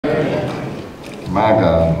My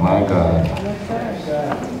God, my God.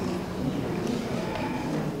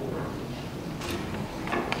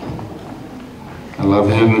 I love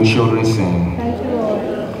hearing the children sing. Thank you, Lord.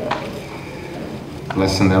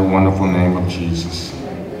 Blessing that wonderful name of Jesus.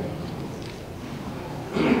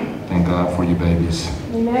 Thank God for you babies.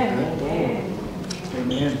 Amen.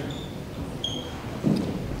 Amen.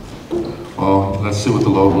 Well, let's see what the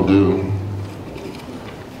Lord will do.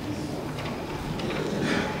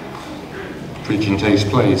 Preaching takes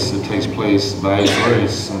place. It takes place by His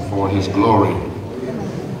grace and for His glory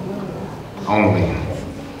only.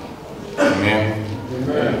 Amen.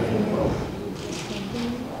 Amen.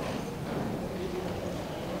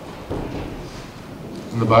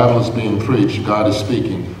 When the Bible is being preached, God is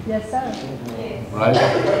speaking. Yes, sir. Right?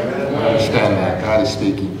 I understand that. God is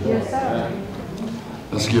speaking. Yes, sir.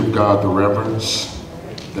 Let's give God the reverence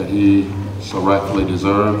that He so rightfully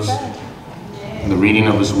deserves in the reading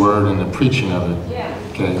of His Word and the preaching of it.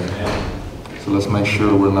 Okay? So let's make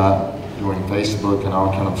sure we're not doing Facebook and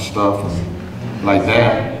all kind of stuff and like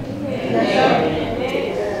that.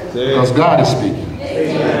 Because God is speaking.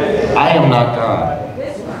 I am not God,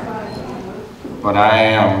 but I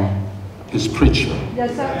am His preacher.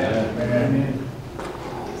 Yes, sir.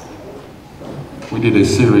 We did a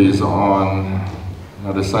series on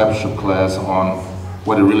a discipleship class on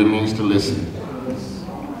what it really means to listen.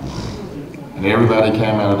 And everybody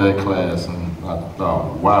came out of that class and I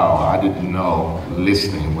thought, wow, I didn't know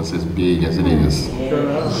listening was as big as it is.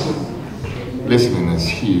 Listening is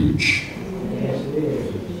huge.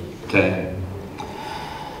 Okay?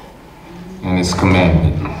 And it's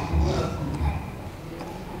commanded.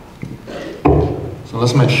 So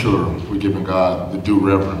let's make sure we're giving God the due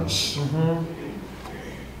reverence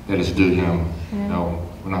that is due Him. You know,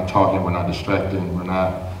 we're not talking, we're not distracting, we're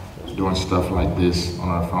not doing stuff like this on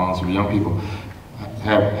our phones. If young people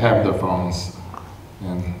have their phones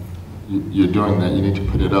and you're doing that, you need to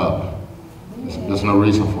put it up. There's no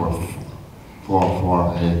reason for a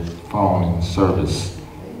phone in service.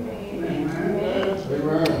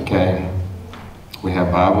 Okay? We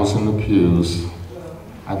have Bibles in the pews.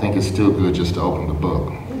 I think it's still good just to open the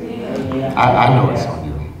book. I know it's on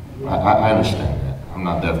you. I understand that. I'm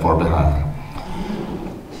not that far behind.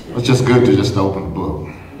 It's just good to just open the book.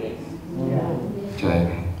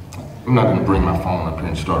 Okay? I'm not going to bring my phone up here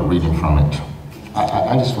and start reading from it.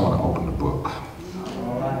 I just want to open the book.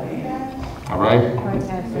 All right?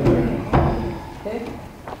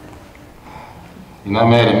 You're not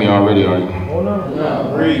mad at me already, are you? Oh, no.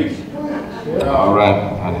 No, read. All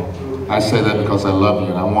right. I say that because I love you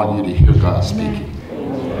and I want you to hear God speaking.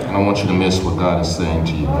 And I want you to miss what God is saying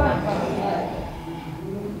to you.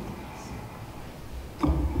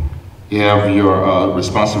 You have your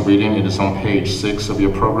responsive reading. It is on page 6 of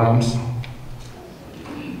your programs.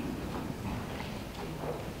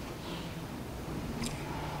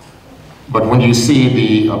 But when you see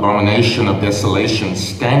the abomination of desolation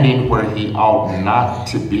standing where he ought not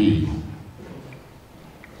to be,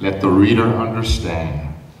 let the reader understand.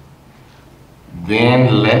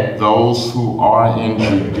 Then let those who are in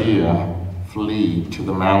Judea flee to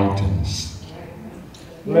the mountains.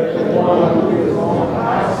 Let the one who is on the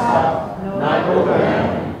housetop not go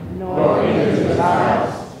down, nor enter his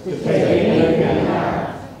house to take anything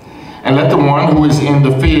out. And let the one who is in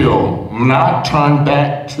the field not turn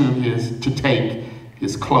back to take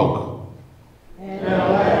his cloak. And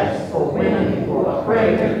alas, for women who are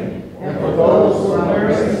pregnant, and for those who are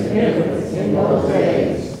nursing infants in those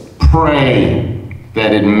days. Pray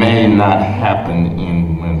that it may not happen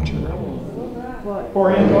in winter.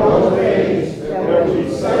 For in those days there will be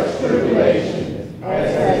such tribulation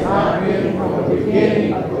as has not been from the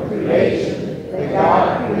beginning of the creation that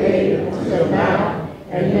God created until now,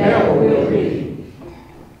 and never will be.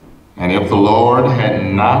 And if the Lord had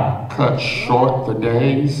not cut short the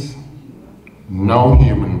days, no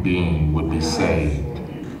human being would be saved.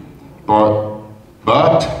 But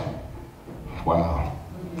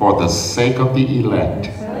for the sake of the elect,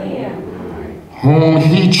 whom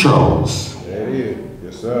he chose,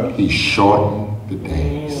 he shortened the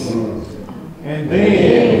days. And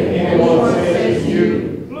then anyone says to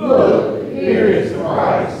you, look, here is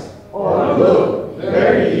Christ, or look,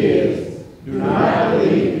 there he is, do not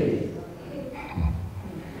believe it.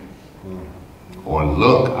 Or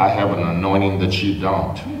look, I have an anointing that you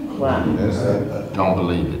don't. Wow. Don't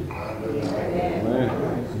believe it.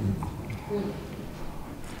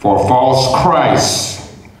 For false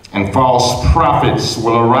Christs and false prophets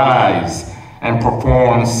will arise and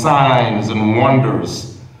perform signs and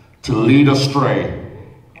wonders to lead astray,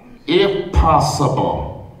 if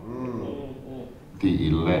possible, the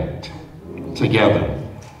elect. Together.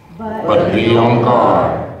 but be on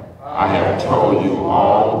guard. I have told you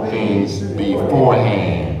all things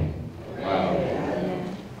beforehand. Wow.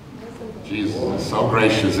 Jesus is so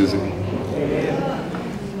gracious, isn't he?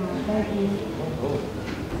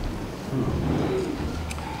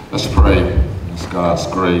 Let's pray. It's God's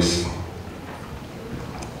grace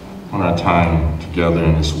on our time together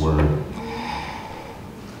in His Word.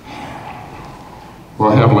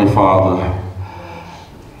 Well, Heavenly Father,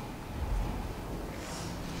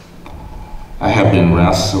 I have been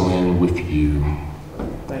wrestling with you.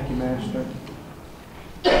 Thank you, Master.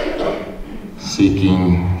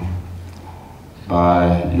 Seeking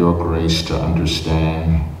by your grace to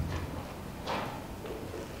understand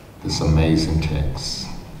this amazing text.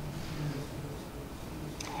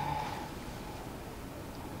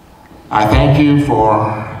 I thank you for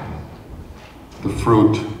the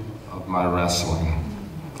fruit of my wrestling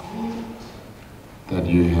that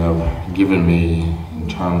you have given me in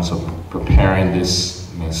terms of preparing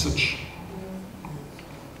this message.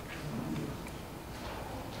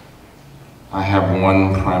 I have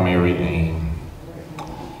one primary aim,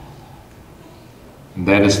 and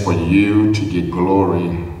that is for you to get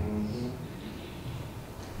glory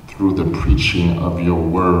through the preaching of your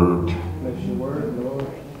word. Bless your word, Lord.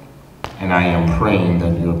 And I am praying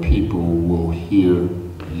that your people will hear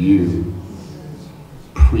you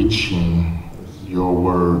preaching your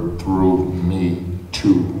word through me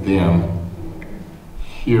to them,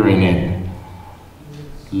 hearing it,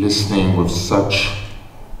 listening with such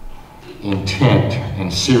intent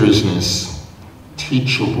and seriousness,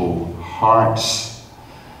 teachable hearts,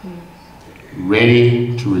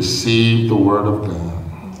 ready to receive the word of God.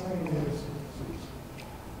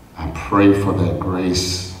 I pray for that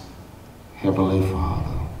grace, Heavenly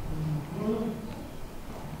Father.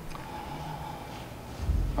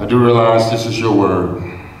 I do realize this is your word,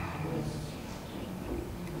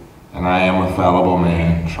 and I am a fallible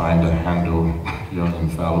man trying to handle your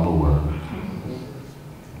infallible word.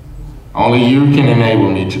 Only you can enable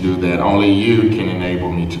me to do that. Only you can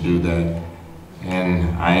enable me to do that.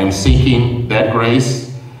 And I am seeking that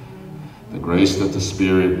grace, the grace that the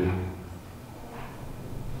Spirit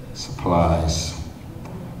supplies.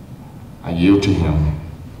 I yield to Him.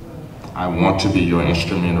 I want to be your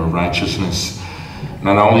instrument of righteousness,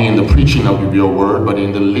 not only in the preaching of your word, but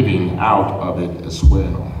in the living out of it as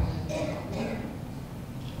well.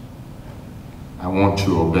 I want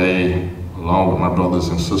to obey, along with my brothers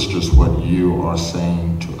and sisters, what you are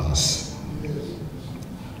saying to us.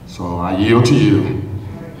 So I yield to you.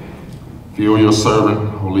 Feel your servant,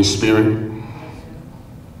 Holy Spirit.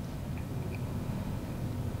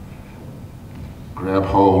 Grab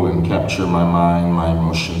hold and capture my mind, my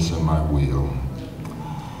emotions, and my will.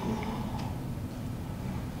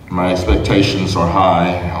 My expectations are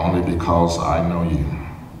high only because I know you.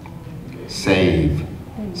 Save,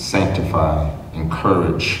 sanctify,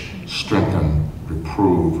 encourage, strengthen,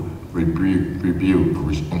 reprove, rebuke,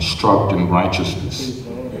 instruct in righteousness,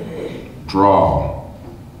 draw,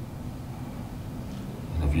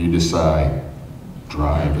 and if you decide,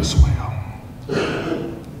 drive as well.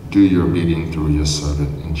 Do your bidding through your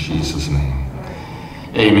servant in Jesus' name.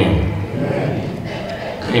 Amen.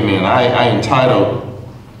 Amen. I entitled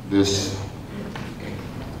this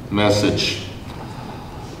message,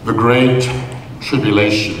 The Great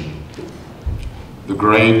Tribulation. The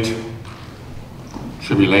Great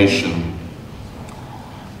Tribulation.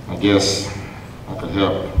 I guess I could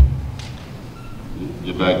help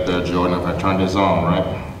you back there, Jordan, if I turn this on,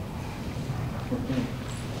 right?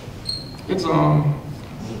 It's on.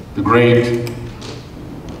 The Great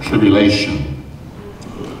Tribulation.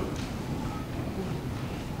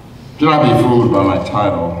 Do not be fooled by my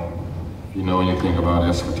title, if you know anything about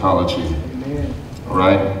eschatology. Amen. All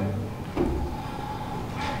right?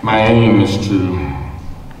 My aim is to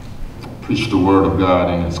preach the Word of God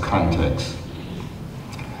in its context.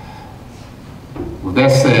 With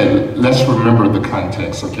that said, let's remember the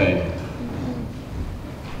context, okay?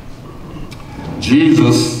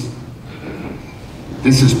 Jesus,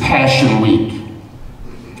 this is Passion Week.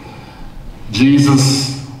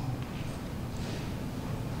 Jesus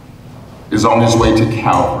is on his way to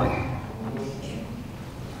Calvary.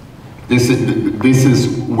 This is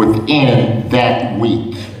within that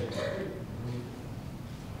week.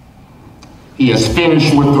 He has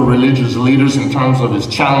finished with the religious leaders in terms of his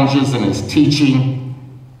challenges and his teaching.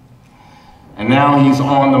 And now he's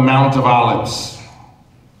on the Mount of Olives.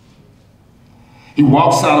 He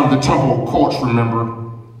walks out of the temple courts, remember?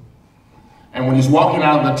 And when he's walking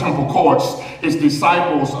out of the temple courts, his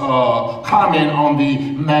disciples comment on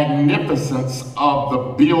the magnificence of the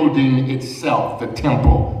building itself, the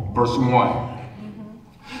temple, verse 1.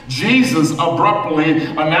 Jesus abruptly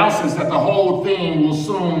announces that the whole thing will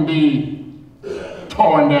soon be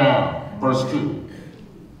torn down. Verse 2.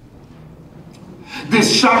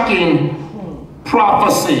 This shocking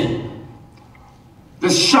prophecy,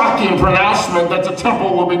 this shocking pronouncement that the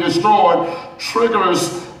temple will be destroyed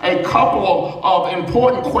triggers a couple of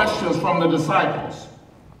important questions from the disciples.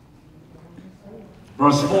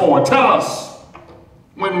 Verse 4, tell us,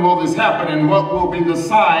 when will this happen and what will be the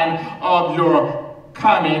sign of your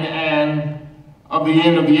coming and of the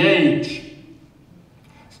end of the age?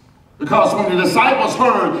 Because when the disciples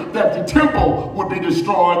heard that the temple would be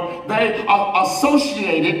destroyed, they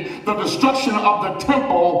associated the destruction of the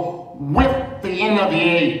temple with the end of the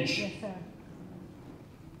age. Yes, sir.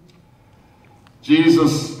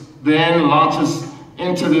 Jesus then launches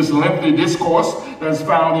into this lengthy discourse that's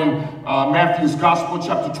found in Matthew's Gospel,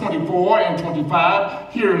 chapter 24 and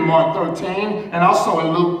 25, here in Mark 13, and also in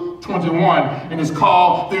Luke 21. And it's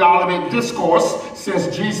called the Olivet Discourse, since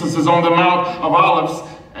Jesus is on the Mount of Olives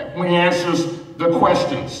when he answers the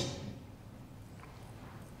questions.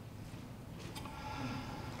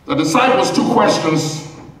 The disciples' two questions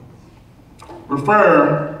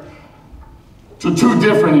refer to two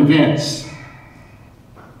different events.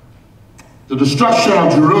 The destruction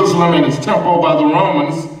of Jerusalem and its temple by the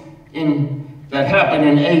Romans that happened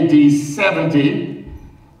in AD 70,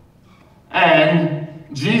 and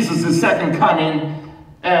Jesus' second coming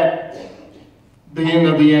at the end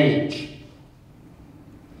of the age.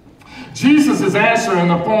 Jesus' answer in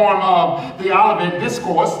the form of the Olivet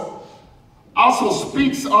Discourse also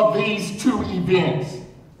speaks of these two events.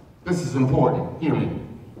 This is important, hear me.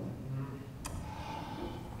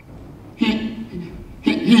 He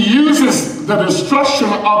uses the destruction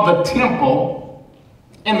of the temple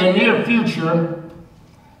in the near future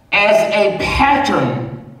as a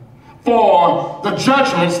pattern for the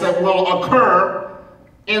judgments that will occur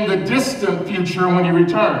in the distant future when he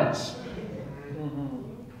returns.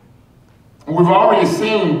 We've already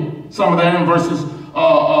seen some of that in verses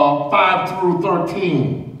 5 through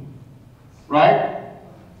 13, right?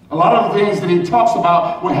 A lot of the things that he talks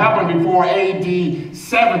about what happened before AD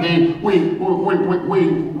 70,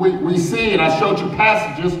 we see, and I showed you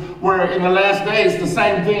passages where in the last days the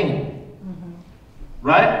same thing,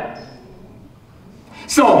 right?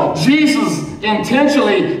 So Jesus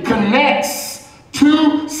intentionally connects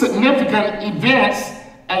two significant events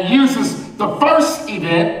and uses the first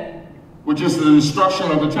event, which is the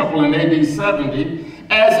destruction of the temple in AD 70,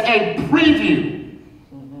 as a preview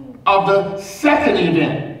of the second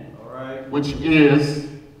event, which is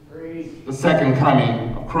the second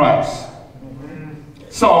coming of Christ.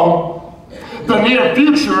 So the near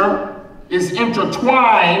future is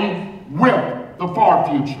intertwined with the far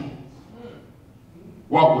future.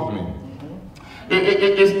 Walk with me.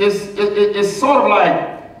 It's sort of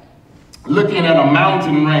like looking at a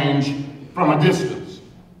mountain range from a distance.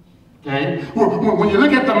 Okay? When you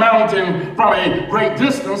look at the mountain from a great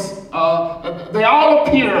distance, they all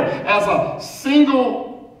appear as a single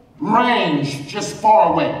range just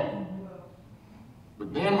far away.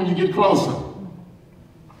 But then when you get closer,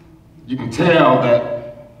 you can tell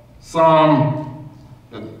that some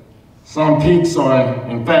peaks are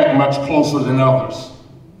in fact much closer than others.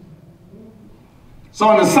 So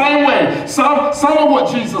in the same way, some of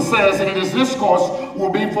what Jesus says in this discourse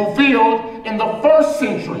will be fulfilled in the first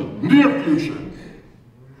century, near future.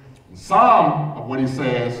 And some of what he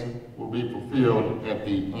says will be fulfilled at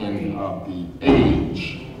the end of the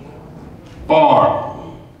age.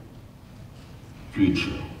 Far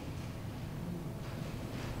future.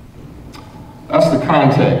 That's the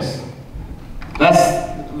context. That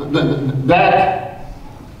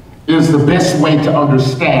is the best way to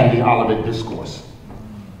understand the Olivet Discourse.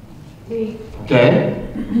 Okay?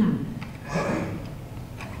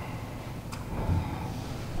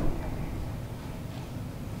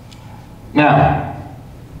 Now,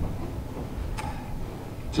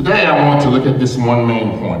 today I want to look at this one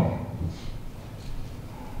main point.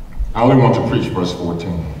 I only want to preach verse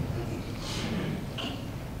 14.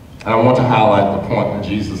 And I want to highlight the point that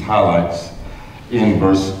Jesus highlights in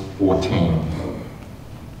verse 14.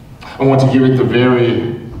 I want to give it the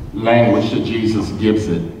very language that Jesus gives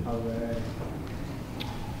it.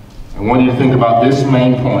 I want you to think about this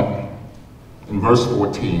main point in verse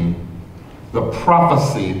 14, the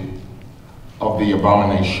prophecy of the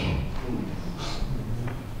abomination.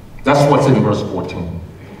 That's what's in verse 14.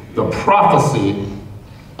 The prophecy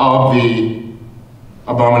of the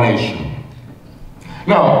abomination.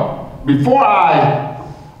 Now, before I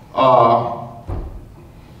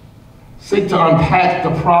seek to unpack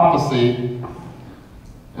the prophecy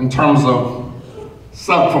in terms of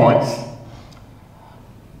subpoints,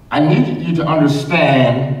 I need you to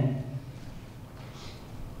understand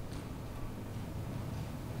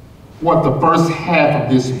what the first half of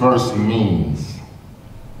this verse means.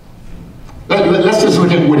 Let's just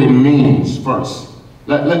look at what it means first.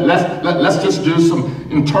 Let's just do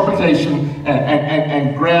some interpretation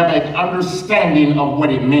and grab an understanding of what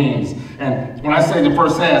it means. And when I say the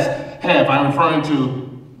first half, I'm referring to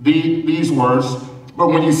these words. But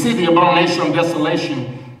when you see the abomination of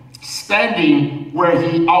desolation standing where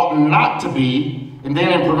he ought not to be, and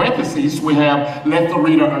then in parentheses we have, let the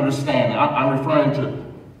reader understand. I'm referring to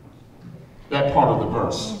that part of the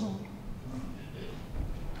verse.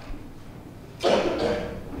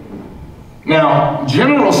 Now,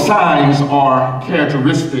 general signs are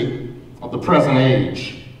characteristic of the present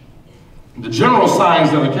age. The general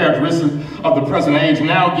signs that are characteristic of the present age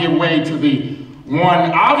now give way to the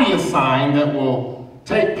one obvious sign that will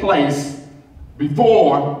take place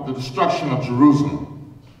before the destruction of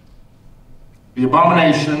Jerusalem. The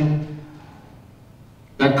abomination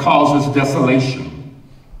that causes desolation.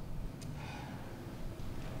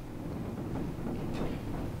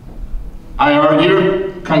 I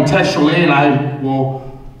argue contextually, and I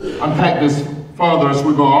will unpack this further as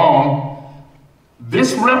we go on,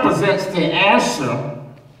 this represents the answer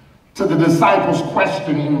to the disciples'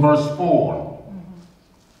 question in verse 4.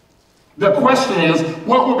 The question is,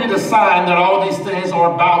 what will be the sign that all these things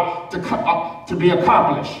are about to be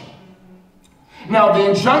accomplished? Now, the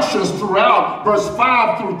injunctions throughout verse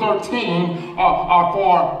 5 through 13 are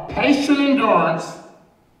for patient endurance,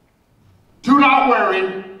 do not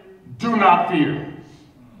worry, do not fear.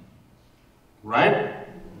 Right?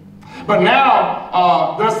 But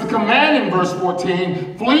now, there's the command in verse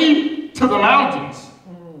 14, flee to the mountains.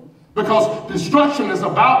 Because destruction is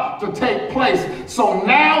about to take place. So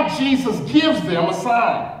now Jesus gives them a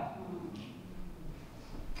sign.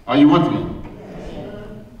 Are you with me?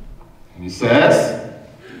 And he says,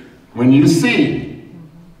 when you see,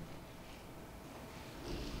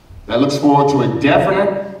 that looks forward to a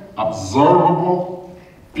definite, observable,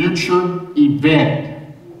 future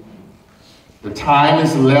event. The time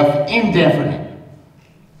is left indefinite.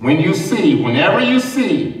 When you see, whenever you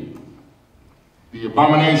see, the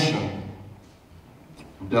abomination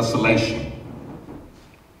of desolation.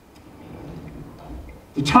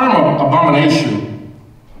 The term of abomination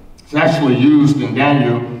is actually used in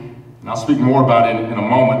Daniel, and I'll speak more about it in a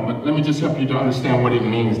moment, but let me just help you to understand what it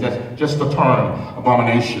means. That's just the term,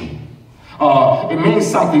 abomination. It means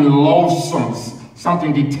something loathsome,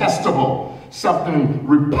 something detestable, something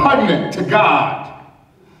repugnant to God.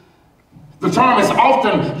 The term is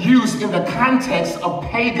often used in the context of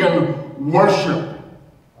pagan worship.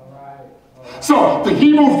 So the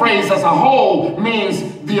Hebrew phrase as a whole means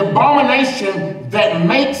the abomination that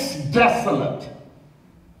makes desolate.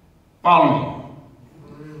 Follow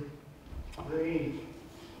me.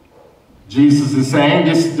 Jesus is saying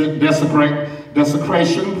this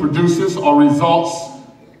desecration produces or results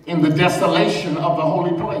in the desolation of the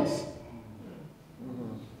holy place.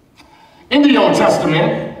 In the Old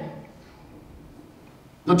Testament,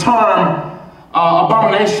 the term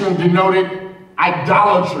abomination denoted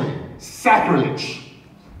idolatry, sacrilege.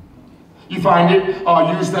 You find it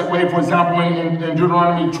used that way, for example, in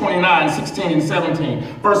Deuteronomy 29, 16 and 17,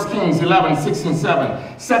 1 Kings 11, 6 and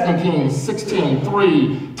 7, 2 Kings 16,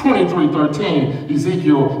 3, 23, 13,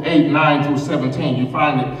 Ezekiel 8, 9 through 17. You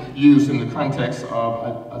find it used in the context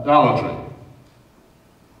of idolatry.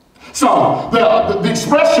 So the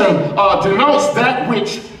expression denotes that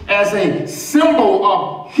which, as a symbol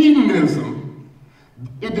of hedonism,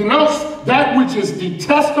 it denotes that which is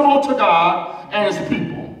detestable to God and his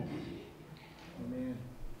people. Amen.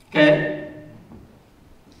 Okay?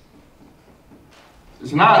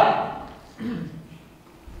 It's not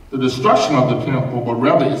the destruction of the temple, but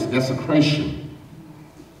rather its desecration.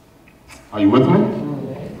 Are you with me?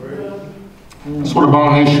 That's what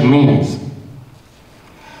abomination means.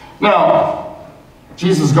 Now,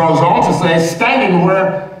 Jesus goes on to say, standing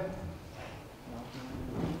where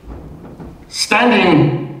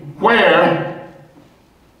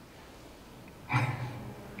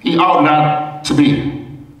he ought not to be.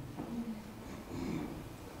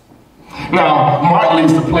 Now, Mark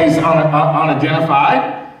leaves the place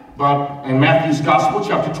unidentified, but in Matthew's Gospel,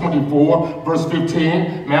 chapter 24, verse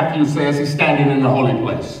 15, Matthew says he's standing in the holy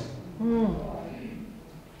place.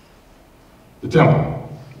 The temple,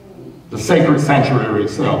 the sacred sanctuary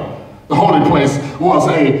itself. The holy place was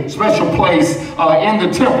a special place in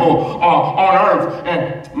the temple on earth.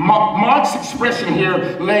 And Mark's expression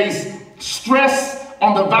here lays stress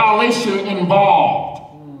on the violation involved.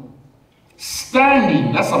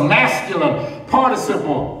 Standing, that's a masculine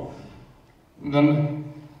participle.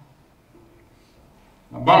 Then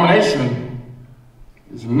Abomination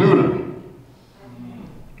is neuter.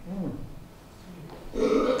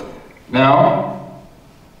 Now,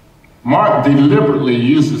 Mark deliberately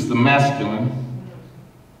uses the masculine,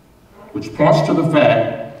 which points to the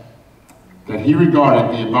fact that he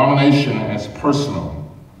regarded the abomination as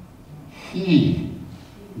personal. He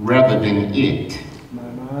rather than it.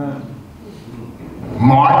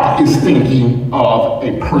 Mark is thinking of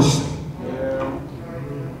a person.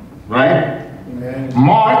 Right?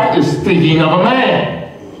 Mark is thinking of a man.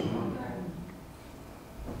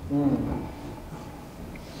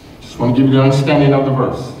 Just want to give you the understanding of the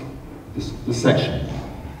verse, this section.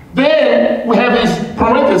 Then we have these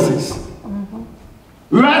parentheses.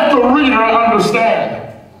 Let the reader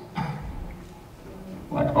understand.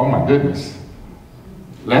 Like, oh my goodness.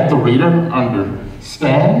 Let the reader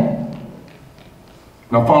understand.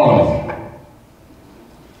 Now follow me.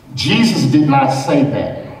 Jesus did not say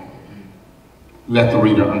that. Let the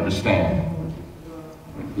reader understand.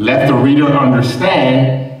 Let the reader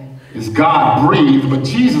understand is God breathed, but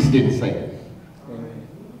Jesus didn't say it.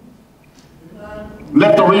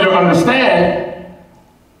 Let the reader understand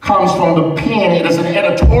comes from the pen. It is an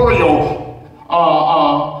editorial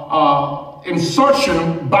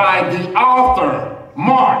insertion by the author,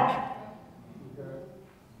 Mark.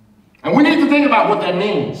 And we need to think about what that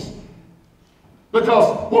means.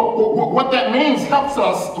 Because what that means helps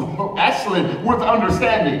us actually with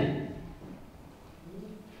understanding.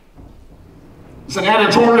 It's an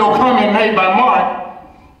editorial comment made by Mark.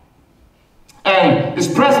 And it's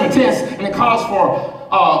present tense, and it calls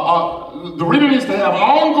for, the reader needs to have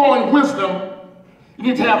ongoing wisdom. You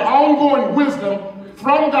need to have ongoing wisdom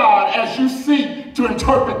from God as you seek to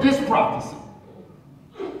interpret this prophecy.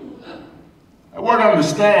 That word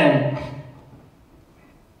understand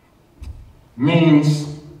means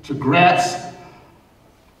to grasp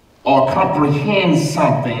or comprehend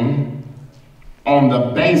something on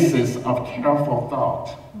the basis of careful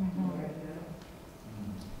thought.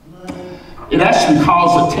 It actually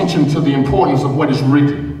calls attention to the importance of what is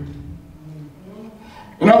written.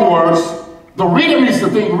 In other words, the reader needs to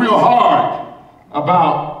think real hard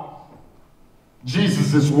about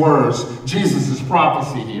Jesus' words, Jesus'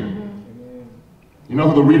 prophecy here. You know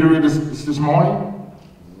who the reader is this morning?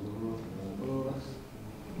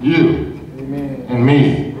 You and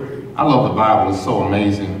me. I love the Bible. It's so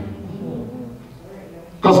amazing.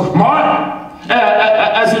 Because Mark,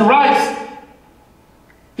 as he writes,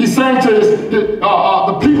 he's saying to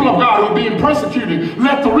the people of God who are being persecuted,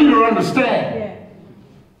 let the reader understand.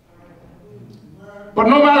 But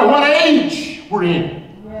no matter what age we're in,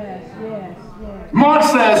 Mark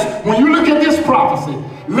says, when you look at this prophecy,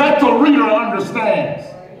 let the reader understand.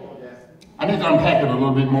 I need to unpack it a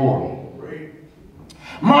little bit more.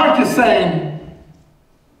 Mark is saying,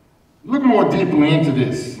 look more deeply into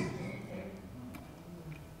this.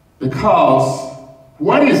 Because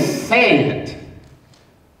what is said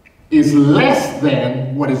is less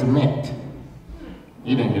than what is meant.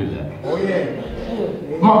 You didn't hear that. Oh, yeah.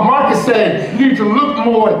 Mark is saying, you need to look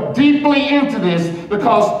more deeply into this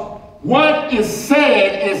because what is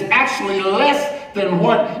said is actually less than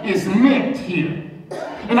what is meant here.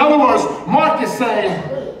 In other words, Mark is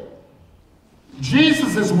saying,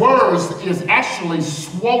 Jesus' words is actually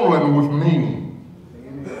swollen with meaning.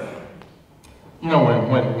 You know,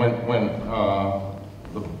 when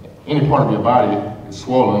any part of your body is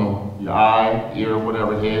swollen, your eye, ear,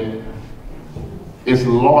 whatever, head, it's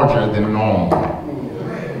larger than normal.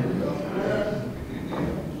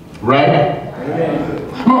 Right?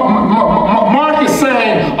 Mark is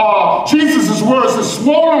saying Jesus' words is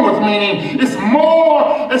swollen with meaning. It's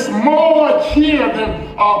more here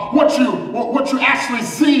than what you actually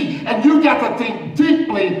see, and you got to think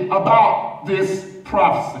deeply about this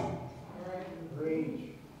prophecy.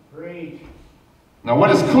 Preach. Now,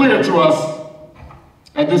 what is clear to us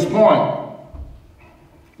at this point,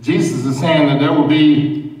 Jesus is saying that there will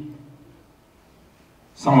be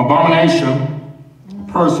some abomination,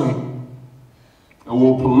 a person that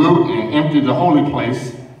will pollute and empty the holy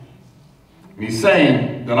place. And he's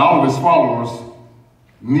saying that all of his followers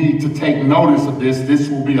need to take notice of this. This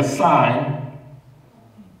will be a sign.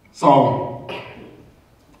 So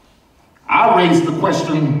I raised the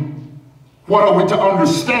question, what are we to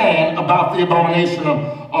understand about the abomination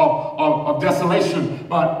of desolation?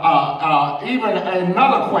 But even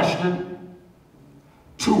another question,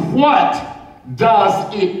 to what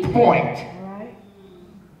does it point?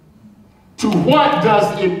 To what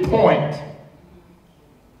does it point?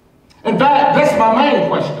 In fact, that's my main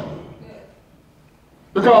question.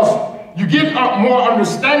 Because you get more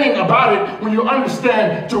understanding about it when you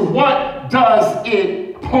understand to what does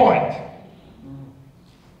it point.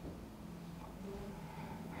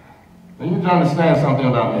 Now you need to understand something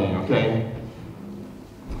about me, okay?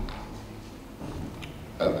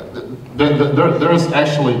 There's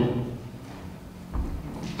actually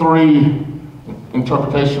 3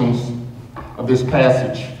 interpretations of this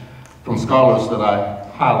passage from scholars that I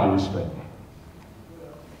highly respect.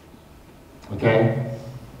 Okay?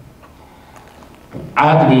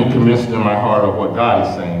 I have to be convinced in my heart of what God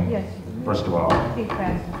is saying, Yes. first of all. Speak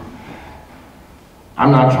fast.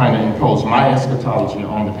 I'm not trying to impose my eschatology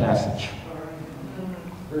on the passage.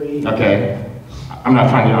 Okay? I'm not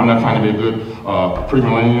trying to be a good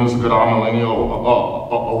premillennialist, a good amillennial,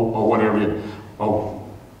 or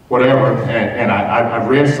whatever. And I've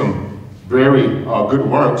read some very good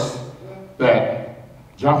works that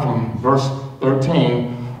jump from verse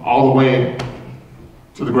 13 all the way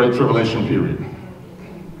to the Great Tribulation period.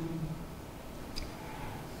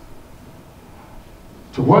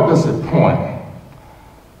 To what does it point?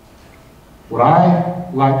 What I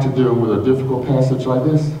like to do with a difficult passage like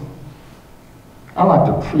this, I like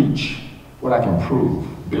to preach what I can prove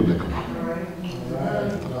biblically.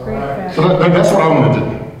 So that's what I want to do.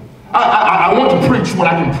 I want to preach what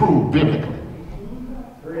I can prove biblically.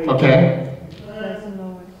 Okay?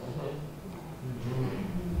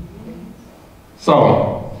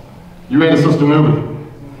 So, you ready, Sister Newby?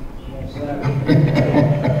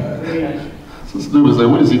 Sister Newby said,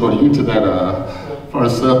 what is he going to eat to that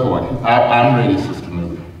first support? I'm ready, Sister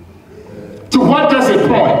Newby. To what does it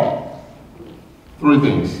point? 3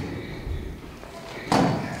 things.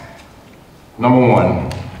 Number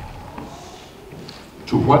 1,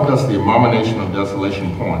 to what does the abomination of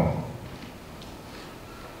desolation point?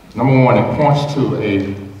 Number 1, it points to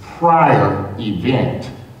a prior event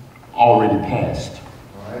already passed.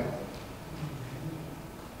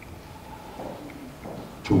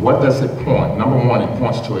 To what does it point? Number 1, it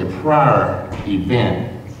points to a prior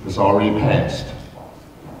event that's already passed.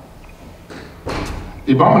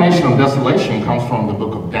 The abomination of desolation comes from the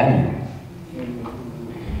book of Daniel.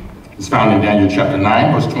 It's found in Daniel chapter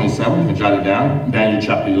 9, verse 27. You can jot it down. Daniel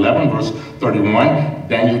chapter 11, verse 31.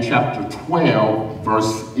 Daniel chapter 12,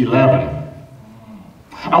 verse 11.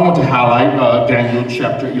 I want to highlight Daniel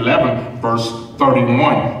chapter 11, verse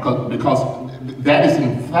 31, because that is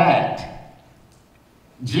in fact,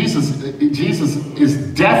 Jesus is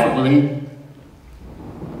definitely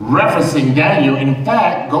referencing Daniel. In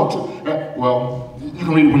fact, go to, well, you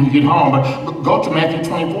can read it when you get home, but go to Matthew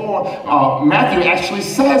 24. Matthew actually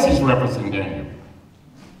says he's referencing Daniel.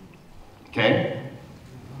 Okay?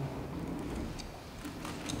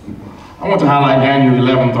 I want to highlight Daniel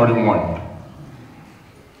 11:31.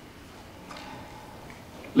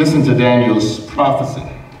 Listen to Daniel's prophecy.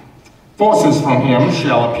 Forces from him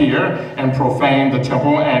shall appear and profane the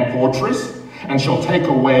temple and fortress, and shall take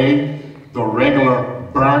away the regular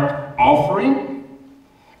burnt offering,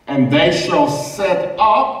 and they shall set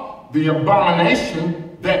up the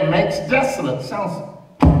abomination that makes desolate. Sounds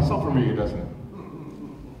so familiar, doesn't it?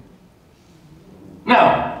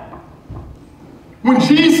 Now, when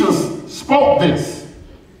Jesus spoke this,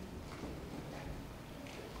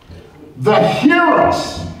 the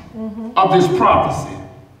hearers of this prophecy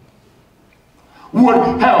would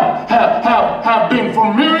have been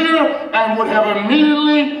familiar and would have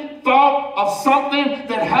immediately thought of something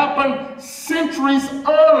that happened centuries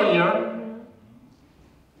earlier,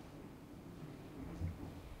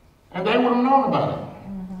 and they would have known about it.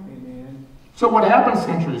 So what happened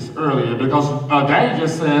centuries earlier? Because Daniel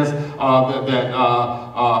just says that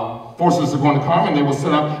forces are going to come and they will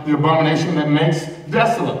set up the abomination that makes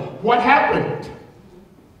desolate. What happened?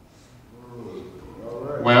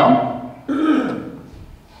 Well,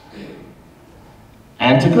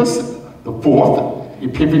 Antiochus the fourth,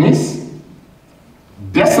 Epiphanes,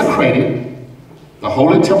 desecrated the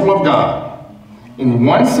holy temple of God. In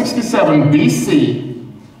 167 BC,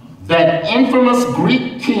 that infamous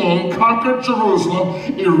Greek king conquered Jerusalem.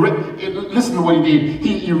 Listen to what he did.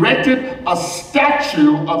 He erected a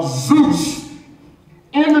statue of Zeus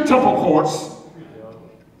in the temple courts.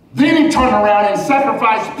 Then he turned around and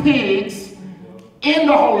sacrificed pigs in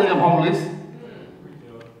the Holy of Holies.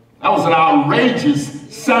 That was an outrageous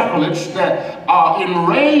sacrilege that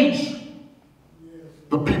enraged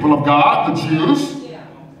the people of God, the Jews.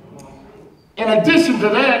 In addition to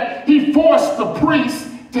that, he forced the priests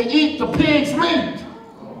to eat the pig's meat.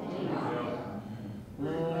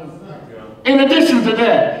 In addition to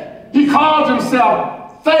that, he called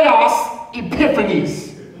himself Theos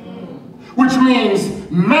Epiphanes, which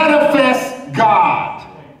means manifest God.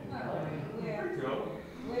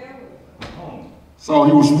 So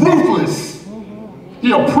he was ruthless.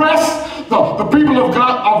 He oppressed the people of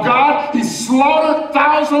God. He slaughtered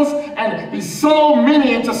thousands and he sold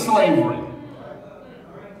many into slavery.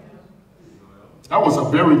 That was a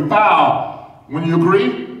very foul, wouldn't you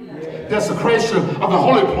agree? Desecration of the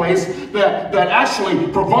holy place that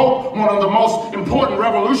actually provoked one of the most important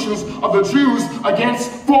revolutions of the Jews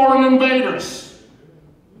against foreign invaders.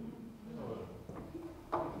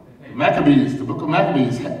 Maccabees, the book of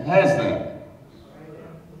Maccabees has that.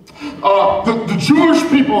 The Jewish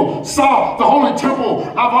people saw the Holy Temple,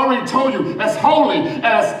 I've already told you, as holy,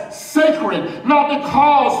 as sacred, not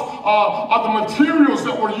because of the materials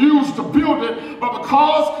that were used to build it, but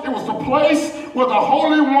because it was the place where the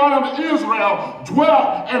Holy One of Israel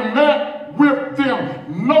dwelt and met with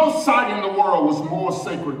them. No site in the world was more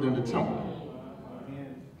sacred than the temple.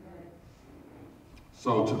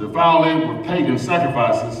 So to defile it with pagan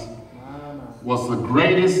sacrifices was the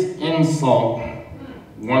greatest insult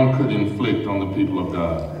one could inflict on the people of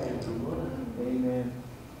God. Amen.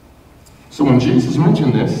 So when Jesus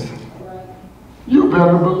mentioned this, you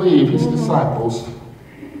better believe his disciples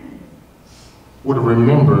would have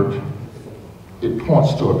remembered it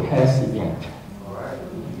points to a past event.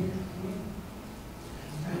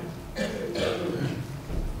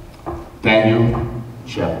 Daniel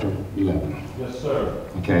chapter 11. Yes, sir.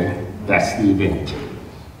 Okay, that's the event.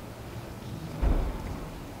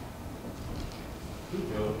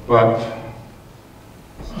 But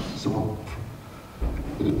so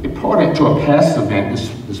it pointed to a past event,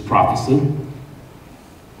 this prophecy.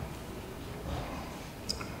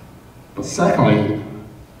 But secondly,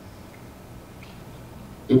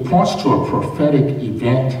 it points to a prophetic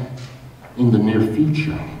event in the near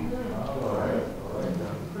future.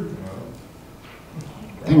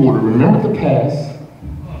 They would remember the past,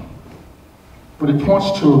 but it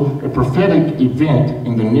points to a prophetic event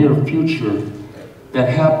in the near future that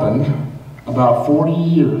happened about 40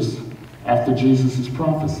 years after Jesus'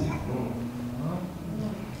 prophecy.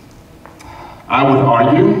 I would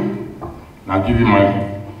argue, and I'll give you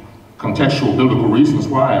my contextual biblical reasons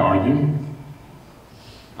why I argue.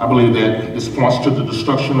 I believe that this points to the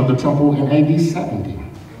destruction of the temple in AD 70.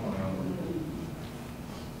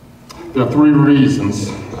 There are three reasons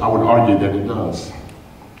I would argue that it does.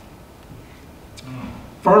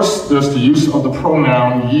 First, there's the use of the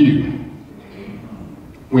pronoun you.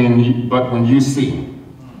 When you see.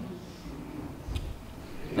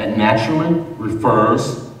 That naturally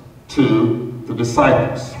refers to the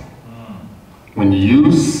disciples. When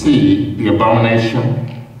you see the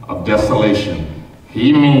abomination of desolation,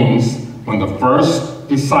 he means when the first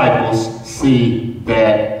disciples see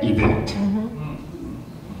that event.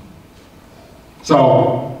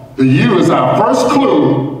 So the you is our first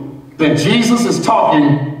clue that Jesus is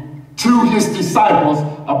talking to his disciples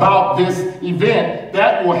about this event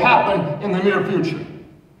that will happen in the near future.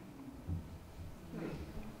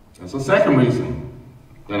 That's the second reason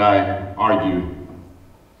that I argue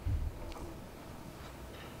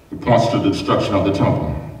it points to the destruction of the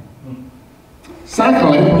temple.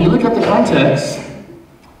 Secondly, when you look at the context,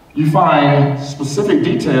 you find specific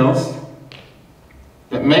details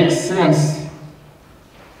that make sense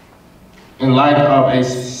in light of a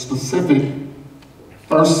specific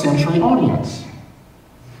first century audience.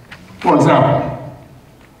 For example,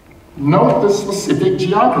 note the specific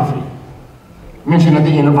geography mentioned at the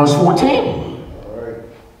end of verse 14.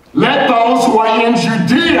 Let those who are in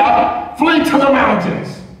Judea flee to the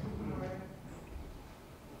mountains.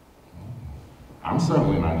 I'm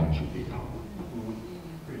certainly not in Judea.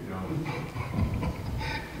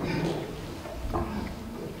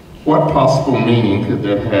 What possible meaning could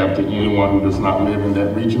that have to anyone who does not live in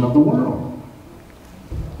that region of the world?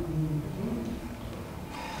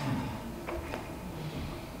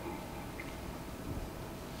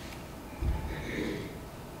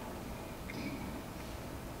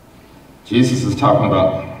 Jesus is talking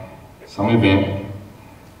about some event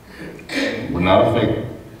that will not affect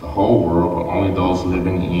the whole world, but only those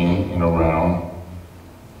living in and around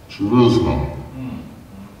Jerusalem.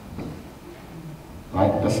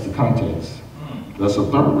 Right? That's the context. That's the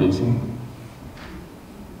third reason.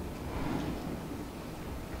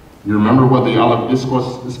 You remember where the Olivet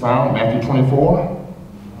Discourse is found? Matthew 24,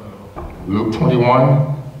 Luke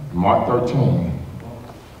 21, Mark 13.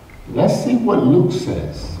 Let's see what Luke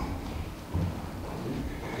says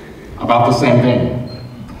about the same thing.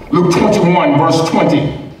 Luke 21, verse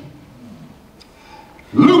 20.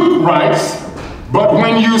 Luke writes, but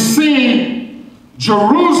when you see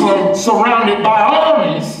Jerusalem surrounded by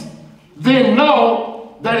armies, then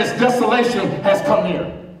know that its desolation has come near.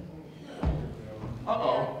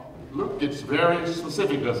 Uh-oh. Luke gets very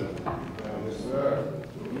specific, doesn't it? Yes, sir.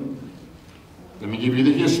 Let me give you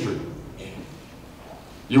the history.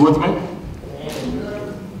 You with me?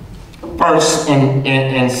 First,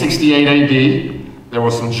 in 68 AD, there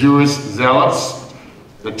were some Jewish zealots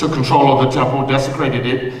that took control of the temple, desecrated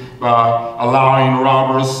it by allowing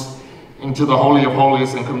robbers into the Holy of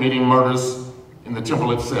Holies and committing murders in the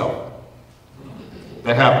temple itself.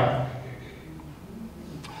 That happened.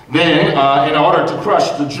 Then, in order to crush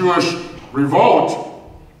the Jewish revolt,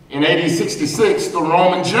 in AD 66, the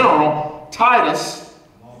Roman general, Titus,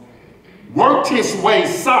 worked his way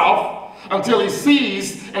south until he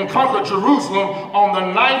seized and conquered Jerusalem on the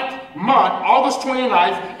 9th month, August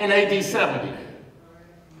 29th, in AD 70.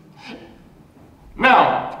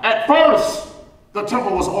 Now, at first, the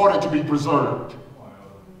temple was ordered to be preserved.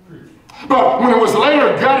 But when it was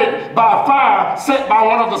later gutted by a fire set by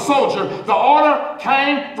one of the soldiers, the order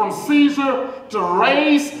came from Caesar to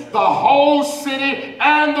raze the whole city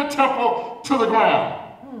and the temple to the ground.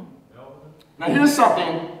 Now here's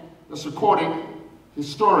something that's recorded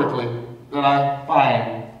historically that I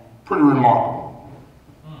find pretty remarkable.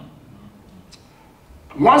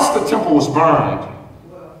 Once the temple was burned,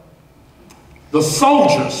 the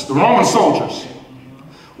soldiers, the Roman soldiers,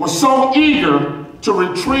 were so eager to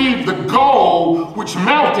retrieve the gold which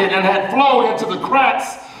melted and had flowed into the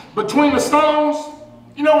cracks between the stones.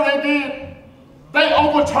 You know what they did? They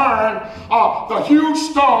overturned the huge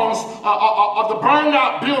stones of the burned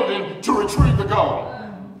out building to retrieve the gold.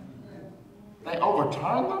 They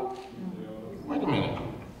overturned them? Wait a minute.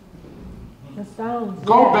 The stones.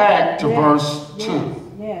 Go back to verse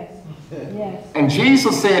 2. Yes. Yes. And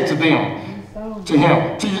Jesus said to them, to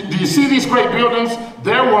him, do you see these great buildings?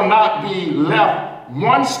 There will not be left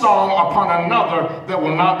one stone upon another that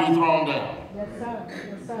will not be thrown down. Yes, sir.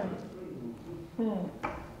 Yes, sir.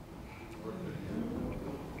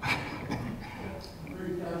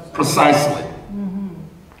 Precisely.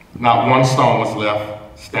 Not one stone was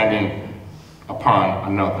left standing upon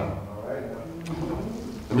another.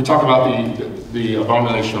 Let me talk about the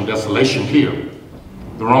abomination of desolation here.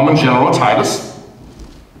 The Roman general Titus,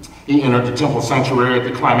 he entered the temple sanctuary at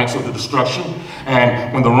the climax of the destruction,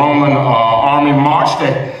 and when the Roman army marched,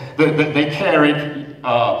 they carried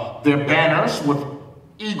their banners with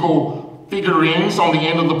eagle figurines on the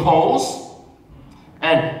end of the poles,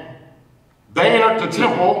 and they entered the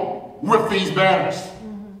temple with these banners.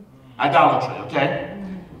 Idolatry, okay?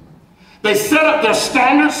 They set up their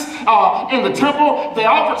standards in the temple, they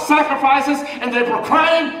offered sacrifices, and they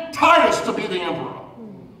proclaimed Titus to be the emperor.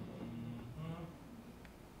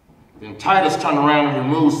 Then Titus turned around and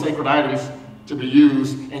removed sacred items to be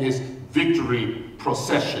used in his victory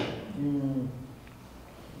procession.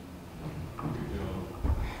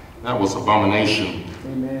 That was abomination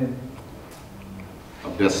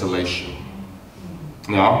of desolation.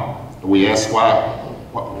 Now, we ask why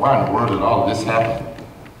in the world did all of this happen?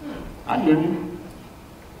 I hear you.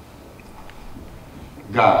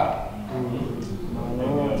 God.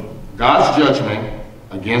 God's judgment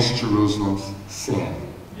against Jerusalem's sin.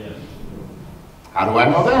 How do I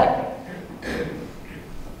know that?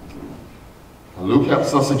 Luke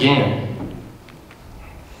helps us again.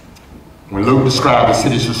 When Luke described the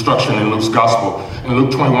city's destruction in Luke's gospel, in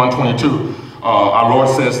Luke 21:22, our Lord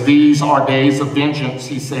says, "These are days of vengeance,"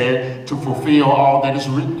 he said, "to fulfill all that is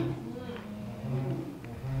written."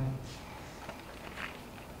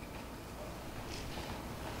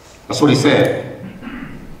 That's what he said.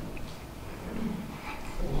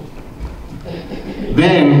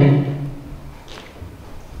 Then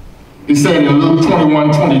he said in Luke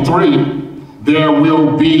 21:23, there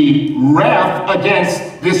will be wrath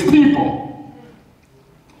against this people.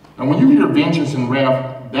 And when you hear vengeance and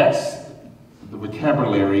wrath, that's the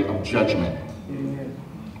vocabulary of judgment.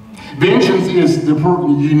 Vengeance is the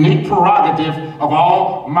unique prerogative of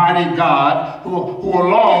Almighty God, who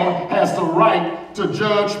alone has the right to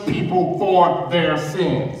judge people for their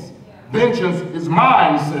sins. Vengeance is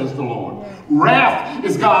mine, says the Lord. Wrath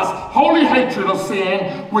is God's holy hatred of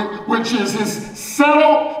sin, which is his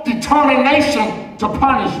settled determination to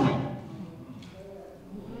punishment.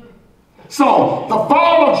 So, the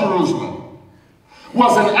fall of Jerusalem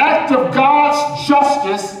was an act of God's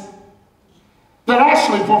justice that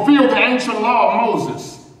actually fulfilled the ancient law of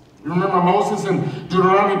Moses. You remember Moses in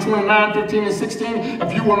Deuteronomy 29:15-16?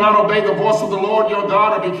 If you will not obey the voice of the Lord your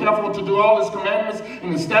God, or be careful to do all his commandments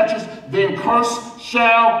and his statutes, then cursed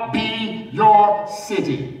shall be your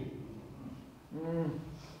city.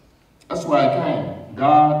 That's why it came.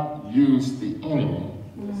 God used the enemy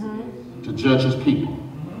to judge his people.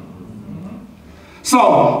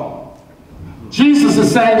 So, Jesus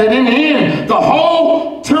is saying that in the end, the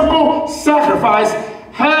whole temple sacrifice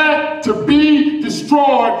had to be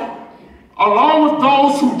destroyed along with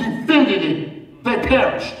those who defended it. They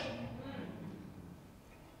perished.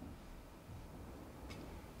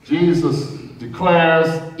 Jesus declares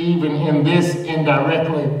even in this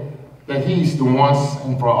indirectly that he's the once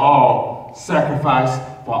and for all sacrifice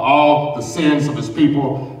for all the sins of his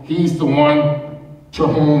people. He's the one to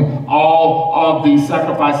whom all of these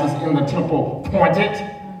sacrifices in the temple pointed.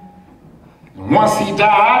 And once he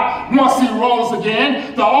died, once he rose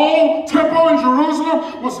again, the old temple in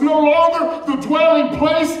Jerusalem was no longer the dwelling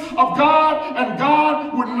place of God, and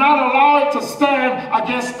God would not allow it to stand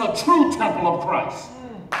against the true temple of Christ.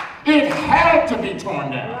 It had to be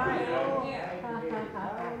torn down.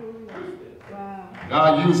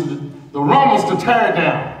 God used the Romans to tear it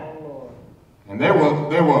down. And they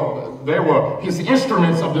were his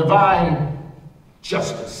instruments of divine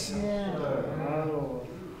justice.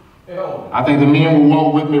 I think the men will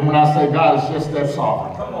walk with me when I say God is just that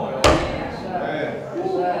sovereign. Come on.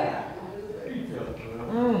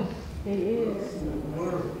 He is.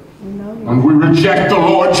 When we reject the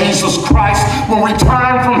Lord Jesus Christ, when we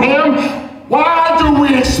turn from him, why do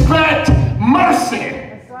we expect mercy?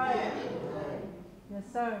 That's right. Yes,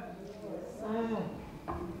 sir.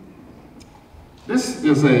 This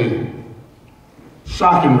is a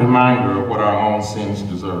shocking reminder of what our own sins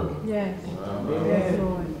deserve. Yes. Yes,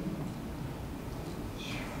 Lord.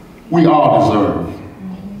 We all deserve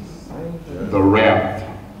the wrath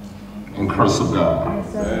and curse of God.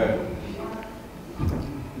 Yes, sir.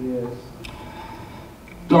 Yes.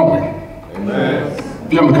 Don't we? Amen.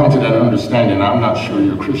 If you haven't come to that understanding, I'm not sure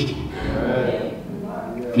you're a Christian.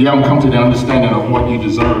 Amen. If you haven't come to the understanding of what you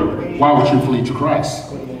deserve, why would you flee to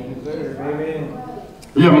Christ? Amen.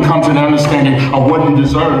 If you haven't come to the understanding of what you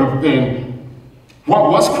deserve, then what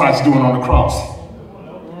was Christ doing on the cross?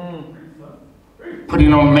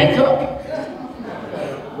 Putting on makeup?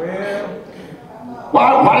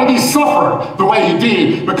 Why did he suffer the way he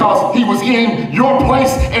did? Because he was in your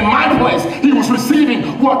place and my place. He was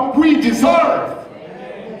receiving what we deserve.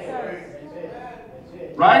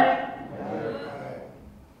 Right?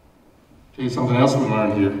 Tell you something else we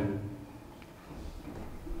learned here.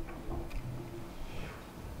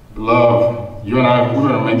 Beloved, you and I, we're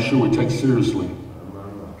going to make sure we take seriously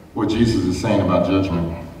what Jesus is saying about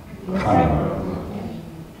judgment coming.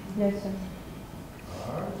 Yes, sir.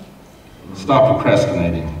 Stop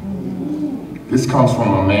procrastinating. This comes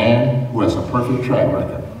from a man who has a perfect track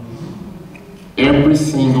record. Every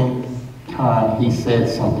single time he said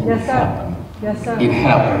something Yes, sir. happened, Yes, sir. it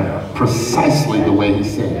happened precisely the way he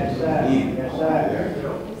said it. Yes,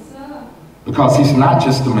 sir. Because he's not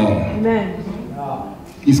just a man. Amen.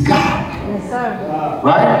 He's God. Yes, sir.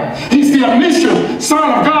 Right? He's the omniscient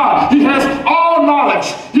Son of God. He has all knowledge.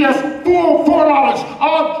 He has full foreknowledge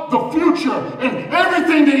of the future. And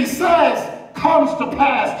everything that he says comes to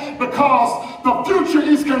pass because the future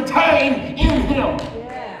is contained in him.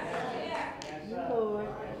 Yes. Lord.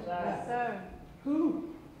 Yes, sir.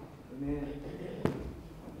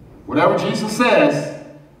 Whatever Jesus says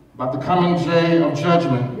about the coming day of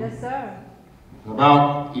judgment, Yes, sir.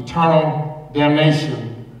 about eternal damnation,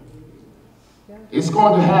 it's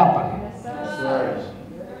going to happen. Yes, sir.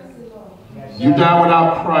 You die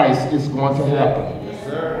without Christ, it's going to happen. Yes,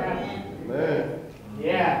 sir. Amen.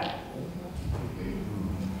 Yeah.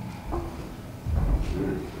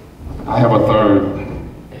 I have a third.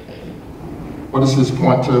 What does this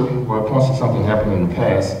point to? Well, it points to something happening in the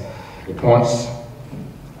past. It points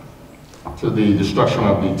to the destruction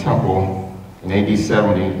of the temple in AD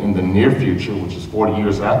 70 in the near future, which is 40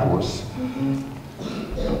 years afterwards.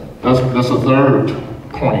 That's a third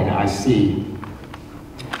point I see.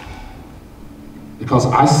 Because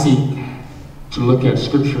I seek to look at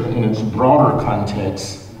Scripture in its broader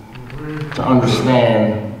context to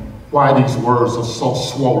understand why these words are so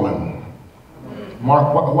swollen.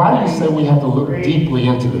 Mark, why do you say we have to look deeply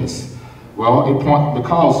into this? Well,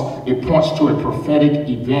 because it points to a prophetic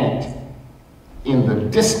event in the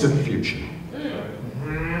distant future.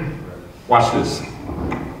 Watch this.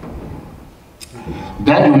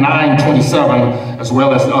 Daniel 9:27, as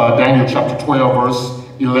well as Daniel chapter 12, verse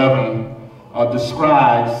 11,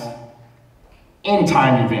 describes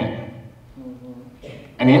end-time event.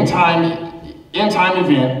 An end-time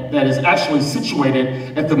event that is actually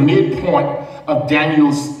situated at the midpoint of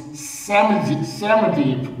Daniel's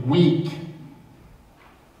 70th week,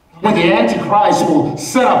 when the Antichrist will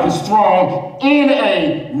set up his throne in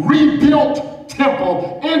a rebuilt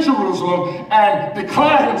temple in Jerusalem and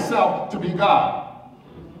declare himself to be God.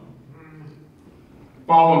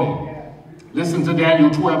 Follow me. Listen to Daniel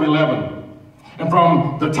 12:11. And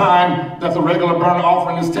from the time that the regular burnt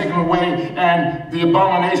offering is taken away and the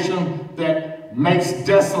abomination that makes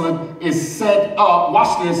desolate is set up,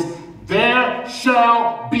 watch this, there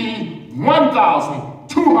shall be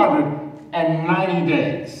 1,200 190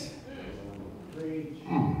 days.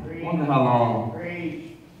 Wonder how long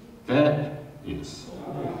that is.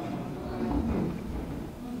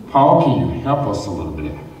 Paul, can you help us a little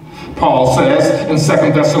bit? Paul says in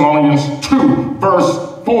 2 Thessalonians 2,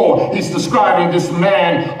 verse 4, he's describing this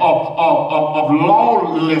man of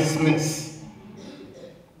lawlessness.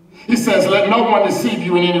 He says, let no one deceive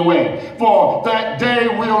you in any way, for that day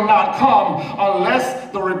will not come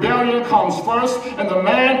unless the rebellion comes first and the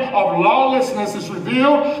man of lawlessness is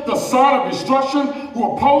revealed, the son of destruction,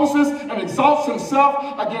 who opposes and exalts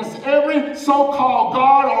himself against every so-called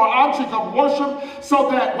God or object of worship,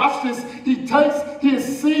 so that, watch this, he takes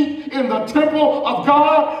his seat in the temple of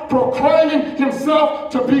God, proclaiming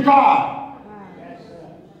himself to be God.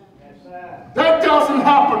 That doesn't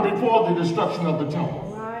happen before the destruction of the temple.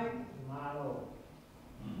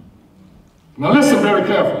 Now listen very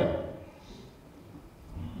carefully.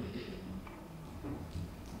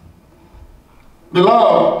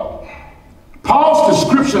 Beloved, Paul's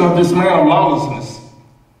description of this man of lawlessness,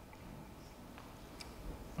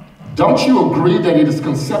 don't you agree that it is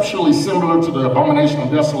conceptually similar to the abomination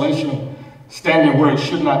of desolation standing where it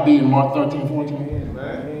should not be in Mark 13, 14?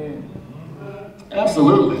 Amen.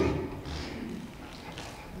 Absolutely.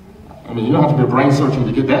 I mean, you don't have to be a brain surgeon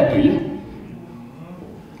to get that, do you?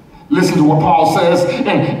 Listen to what Paul says in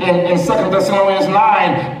 2 Thessalonians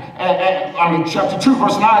 9, chapter 2,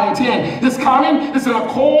 verse 9 and 10. His coming is in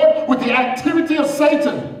accord with the activity of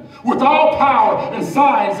Satan, with all power and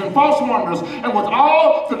signs and false wonders, and with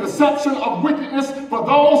all the deception of wickedness for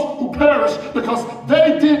those who perish, because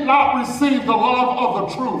they did not receive the love of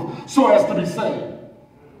the truth so as to be saved.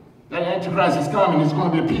 That Antichrist is coming. He's going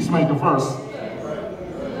to be a peacemaker first.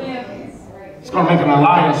 He's going to make an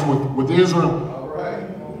alliance with Israel.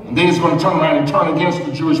 And then he's going to turn around and turn against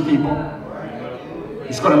the Jewish people.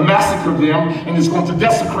 He's going to massacre them, and he's going to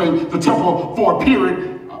desecrate the temple for a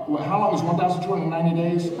period. How long is 1,290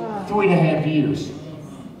 days? 3.5 years.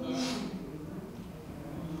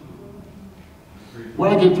 Where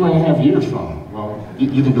did I get 3.5 years from? Well,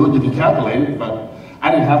 you can do it, you can calculate it, but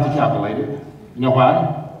I didn't have to calculate it. You know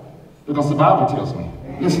why? Because the Bible tells me.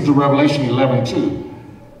 Listen to Revelation 11:2.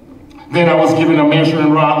 Then I was given a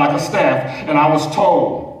measuring rod like a staff, and I was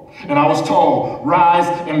told, rise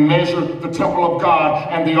and measure the temple of God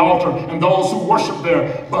and the altar and those who worship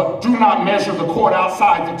there, but do not measure the court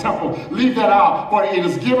outside the temple. Leave that out, for it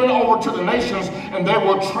is given over to the nations, and they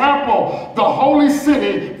will trample the holy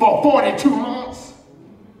city for 42 months.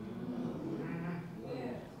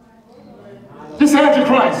 This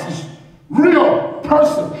Antichrist is real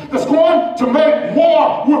person that's going to make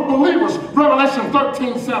war with believers. Revelation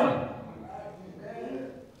 13:7.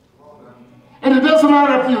 And it doesn't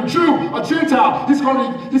matter if you're a Jew or Gentile, he's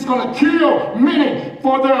going to kill many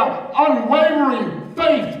for their unwavering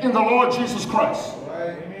faith in the Lord Jesus Christ.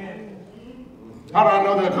 Amen. How do I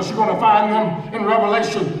know that? Because you're going to find them in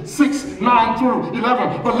Revelation 6:9 through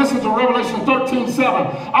 11. But listen to Revelation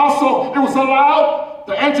 13:7. Also, it was allowed,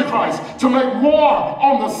 the Antichrist, to make war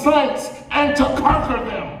on the saints and to conquer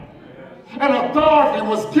them. And authority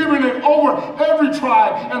was given it over every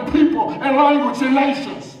tribe and people and language and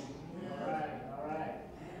nations.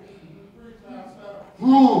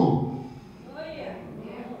 Ooh.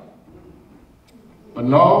 But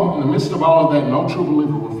no, in the midst of all of that, no true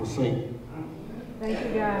believer will forsake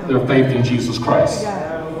their faith in Jesus Christ.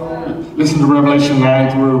 Listen to Revelation 9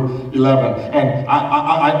 through 11. And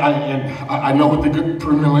I know what the good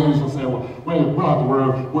premillennials will say. Well, we don't have to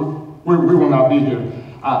worry. We will not be here.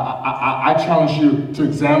 I challenge you to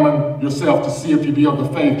examine yourself to see if you be of the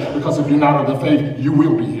faith, because if you're not of the faith, you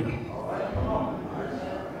will be here.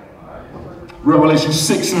 Revelation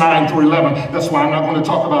 6:9 through 11. That's why I'm not going to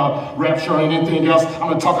talk about rapture or anything else. I'm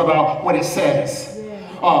going to talk about what it says.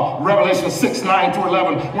 Revelation 6:9 through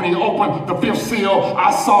 11. When he opened the fifth seal,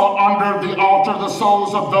 I saw under the altar the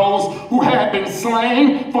souls of those who had been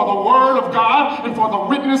slain for the word of God and for the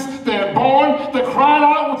witness they had borne. They cried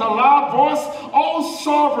out with a loud voice, O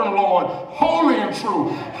sovereign Lord, holy and true,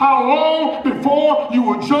 how long before you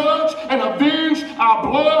will judge and avenge our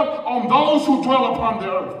blood on those who dwell upon the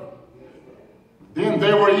earth? Then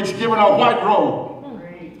they were each given a white robe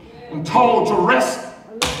and told to rest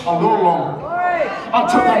a little longer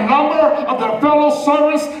until the number of their fellow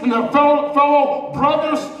servants and their fellow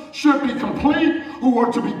brothers should be complete, who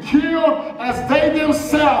were to be killed as they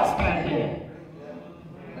themselves had been.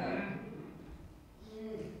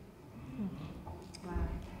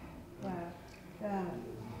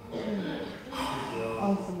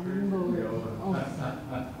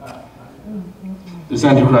 This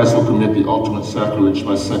Antichrist will commit the ultimate sacrilege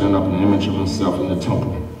by setting up an image of himself in the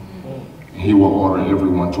temple. He will order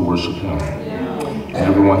everyone to worship him. And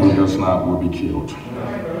everyone who does not will be killed.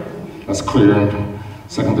 That's clear in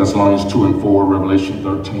 2 Thessalonians 2 and 4, Revelation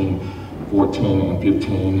 13, 14, and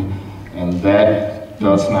 15. And that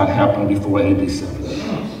does not happen before AD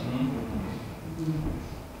 70.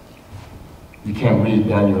 You can't read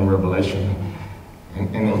Daniel and Revelation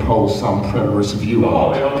and impose some preterist view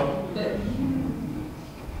on it.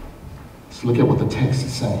 So look at what the text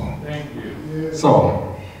is saying. Thank you. So,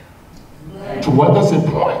 to what does it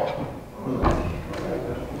point?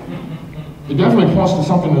 It definitely points to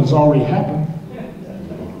something that's already happened.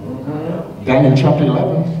 Daniel chapter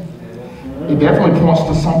 11. It definitely points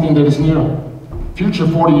to something that is near future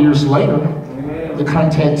 40 years later. The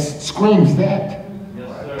context screams that.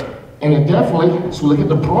 And it definitely, so look at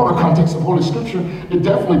the broader context of Holy Scripture, it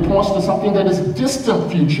definitely points to something that is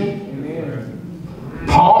distant future. Amen.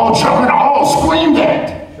 Paul, John, all scream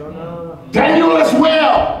that. Daniel as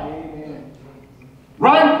well. Amen.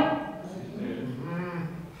 Right?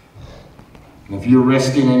 And if you're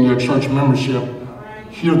resting in your church membership,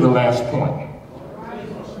 hear the last point.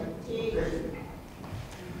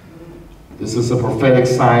 This is a prophetic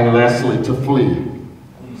sign, lastly, to flee.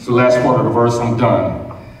 It's the last part of the verse, I'm done.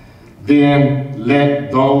 Then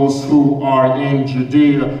let those who are in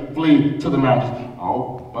Judea flee to the mountains.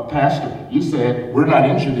 Oh, but Pastor, you said we're not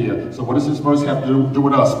in Judea. So what does this verse have to do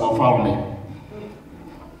with us? Well, follow me.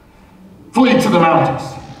 Flee to the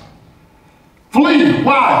mountains. Flee.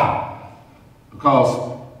 Why?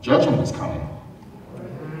 Because judgment is coming.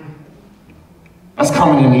 That's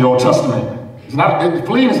coming in the Old Testament.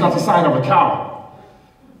 Fleeing is not the sign of a coward.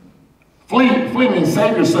 Flee means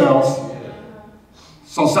save yourselves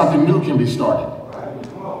so something new can be started.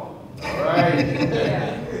 Right.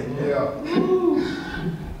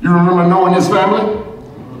 You remember Noah and his family?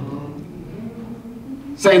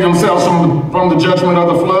 Saved themselves from the judgment of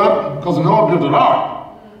the flood because Noah built an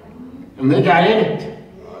ark and they got in it.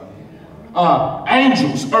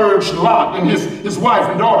 Angels urged Lot and his wife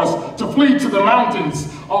and daughters to flee to the mountains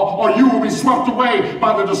or you will be swept away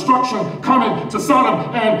by the destruction coming to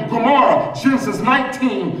Sodom and Gomorrah. Genesis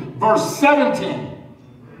 19, verse 17.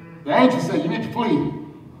 The angel said, you need to flee.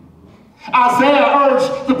 Isaiah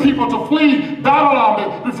urged the people to flee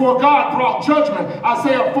Babylon before God brought judgment.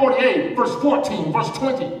 Isaiah 48, verse 14, verse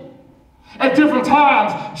 20. At different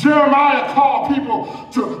times, Jeremiah called people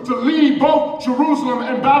to leave both Jerusalem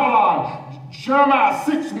and Babylon. Jeremiah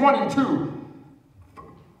 6, 1 and 2.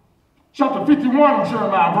 Chapter 51 of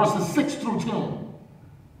Jeremiah, verses 6 through 10.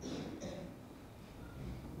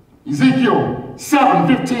 Ezekiel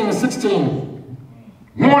 7, 15 and 16.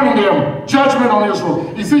 Warning them, judgment on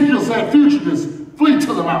Israel. Ezekiel said, fugitives, flee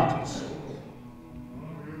to the mountains.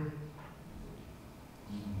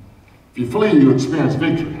 If you flee, you experience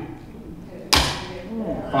victory.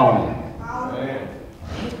 Follow me.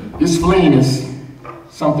 This fleeing is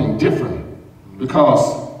something different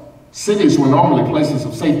because cities were normally places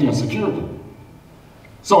of safety and security.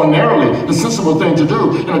 So ordinarily, the sensible thing to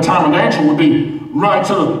do in a time of danger would be run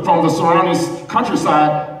from the surrounding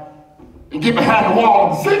countryside and get behind the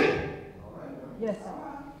wall of the city. Yes.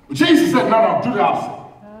 But Jesus said, no, do the opposite.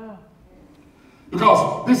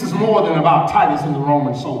 Because this is more than about Titus and the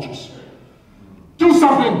Roman soldiers. Do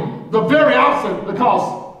something the very opposite because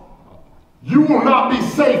you will not be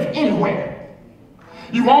safe anywhere.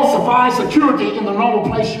 You won't find security in the normal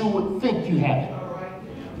place you would think you have it.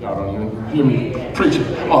 Y'all don't even hear me preaching.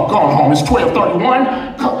 Going home, it's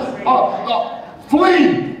 12:31.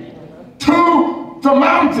 Flee to the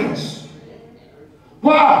mountains.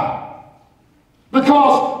 Why?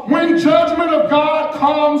 Because when judgment of God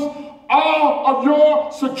comes, all of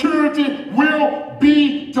your security will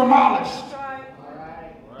be demolished.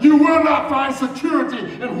 You will not find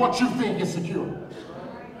security in what you think is secure.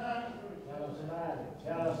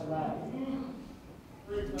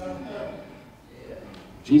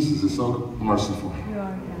 Jesus is so merciful.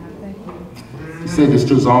 He said this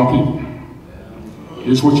to his own people.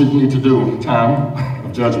 Here's what you need to do in time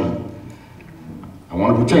of judgment. I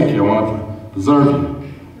want to protect you. I want to preserve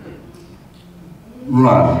you.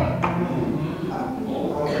 Run.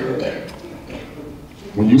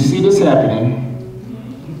 When you see this happening,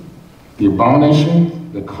 the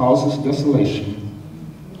abomination that causes desolation,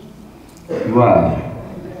 run.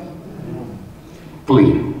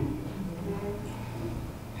 Flee.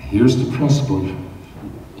 Here's the principle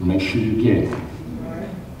you make sure you get.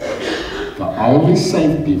 The only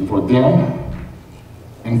safety for them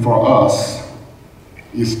and for us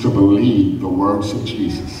is to believe the words of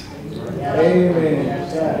Jesus. Amen.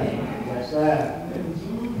 Yes, sir. Yes, sir.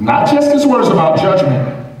 Not just his words about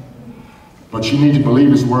judgment, But you need to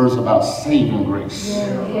believe his words about saving grace.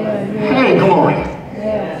 Hey, glory.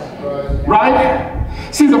 Right?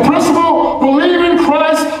 See, the principle, believe in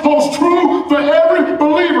Christ, holds true for every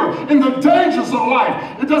believer in the dangers of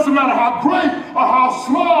life. It doesn't matter how great or how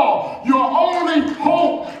small, your only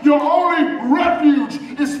hope, your only refuge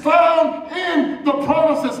is found in the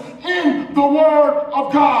promises, in the Word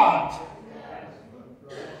of God.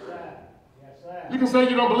 You can say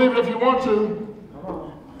you don't believe it if you want to.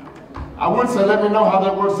 I would say, let me know how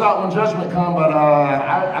that works out when judgment comes, but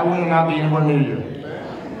I will not be anywhere near you.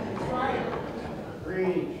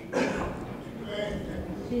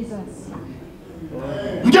 Jesus.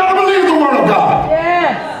 You got to believe the Word of God.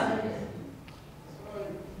 Yes.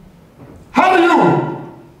 How do you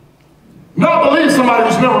not believe somebody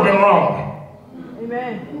who's never been wrong?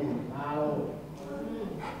 Amen.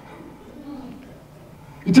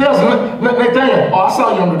 He tells Nathaniel, oh, I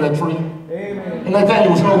saw you under that tree. Amen. And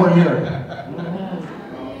Nathaniel was nowhere near it.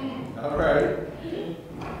 All right.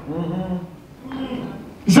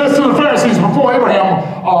 He says to the Pharisees, before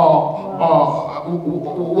Abraham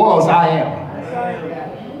was, I am.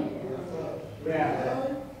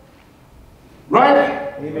 Right?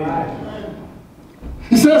 Amen.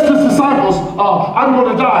 He says to his disciples, I'm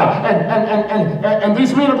going to die, and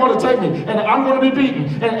these men are going to take me, and I'm going to be beaten,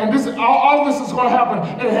 and this, all of this is going to happen,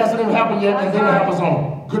 and it hasn't even happened yet, and then it happens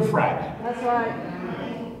on Good Friday. That's right.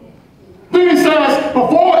 Then he says,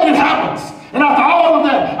 before it happens, and after all of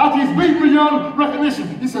that, after he's beaten beyond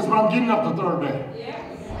recognition, he says, but I'm getting up the third day.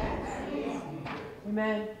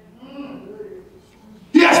 Amen.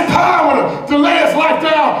 He has power to lay his life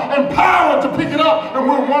down and power to pick it up, and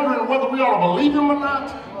we're wondering whether we ought to believe him or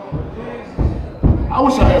not. I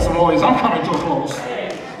wish I had some more of these. I'm coming to a close.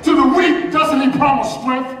 To the weak, doesn't he promise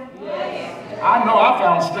strength? I know I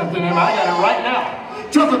found strength in him. I got it right now.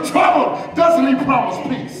 To the troubled, doesn't he promise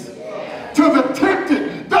peace? To the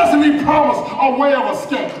tempted, doesn't he promise a way of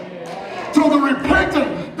escape? To the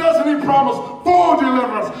repentant, doesn't he promise full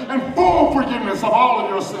deliverance and full forgiveness of all of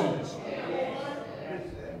your sins?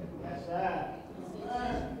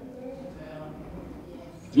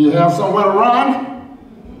 Do you have somewhere to run?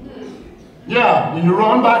 Yeah, you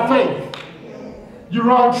run by faith. You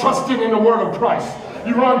run trusting in the Word of Christ.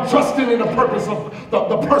 You run trusting in the purpose of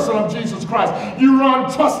the person of Jesus Christ. You run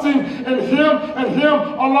trusting in Him and Him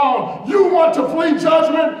alone. You want to flee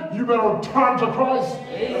judgment? You better turn to Christ.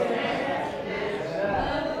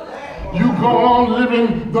 You go on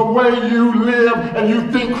living the way you live and you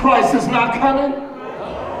think Christ is not coming?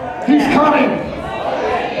 He's coming.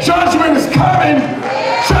 Judgment is coming,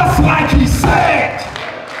 just like He said.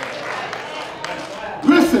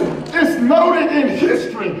 Listen, it's noted in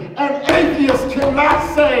history, and atheists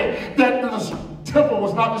cannot say that the temple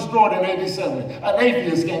was not destroyed in AD 70. An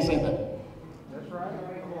atheist can't say that. That's right.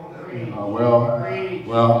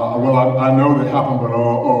 I know that happened, but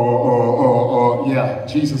yeah,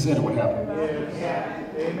 Jesus said it would happen.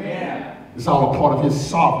 Amen. It's all a part of His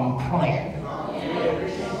sovereign plan.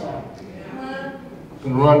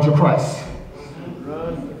 And run to Christ.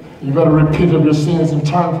 You better repent of your sins and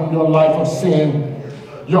turn from your life of sin.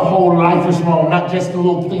 Your whole life is wrong, not just the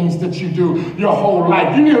little things that you do. Your whole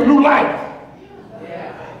life. You need a new life.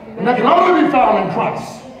 And that can only be found in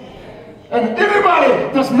Christ. And anybody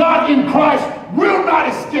that's not in Christ will not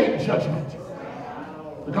escape judgment.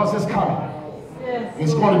 Because it's coming.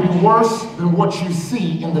 It's going to be worse than what you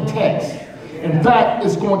see in the text. In fact,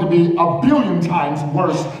 it's going to be 1 billion times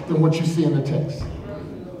worse than what you see in the text.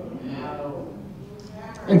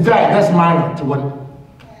 In fact, that's minor to what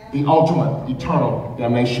the ultimate eternal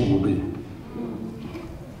damnation will be.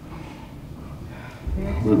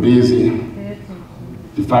 We're busy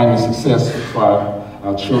defining success for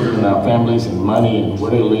our children and our families and money and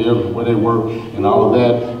where they live and where they work and all of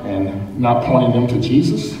that, and not pointing them to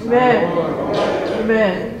Jesus. Amen.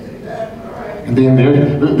 Amen. And then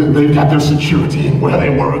they've got their security in where they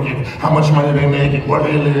work and how much money they make and where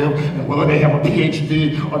they live and whether they have a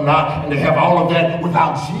PhD or not, and they have all of that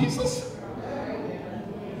without Jesus.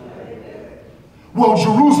 Well,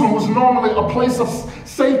 Jerusalem was normally a place of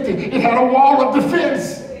safety. It had a wall of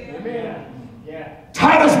defense. Amen. Yeah.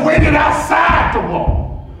 Titus waited outside the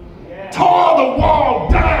wall, tore the wall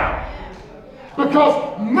down,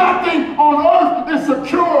 because nothing on earth is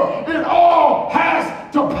secure. It all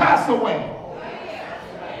has to pass away.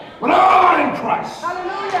 But all in Christ.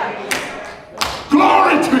 Hallelujah.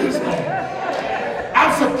 Glory to His name.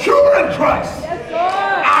 I'm secure in Christ. Yes, Lord.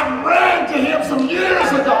 I ran to Him some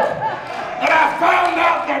years ago, and I found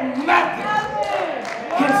out that nothing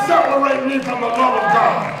can separate me from the love of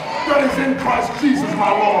God that is in Christ Jesus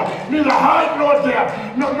my Lord. Neither height nor depth,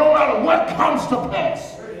 no matter what comes to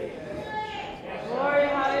pass.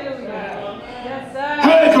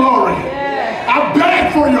 glory. Yes. I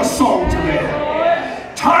beg for your soul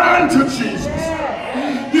today. Turn to Jesus.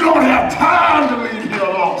 You don't have time to leave here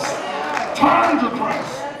lost. Turn to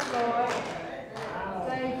Christ. Yes, Lord.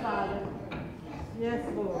 Say, Father. Yes,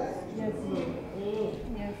 Lord. Yes, Lord.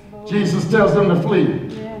 Yes, Lord. Jesus tells them to flee.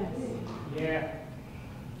 Yes. Yeah.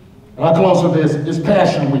 And I close with this. It's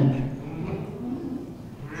Passion Week.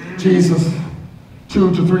 Jesus,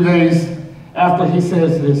 2 to 3 days after he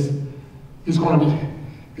says this, he's going to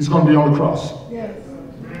be on the cross. Yes.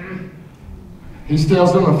 He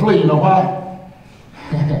tells them to flee. You know why?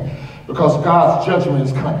 Because God's judgment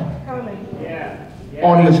is coming Coming. Yeah.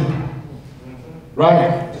 on Israel,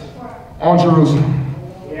 right? On Jerusalem,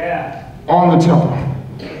 Yeah. on the temple.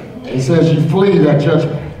 He says you flee that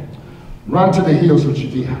judgment. Run to the hills of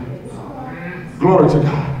Judea. Glory to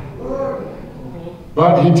God.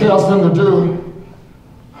 But he tells them to do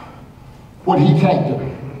what he can't do.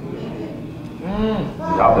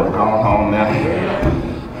 Y'all better come on home now.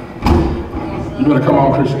 You better come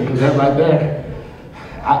on, Christian, because that right there,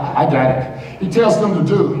 I got it. He tells them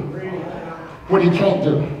to do what he can't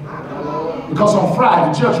do. Because on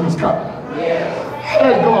Friday, judgment's coming.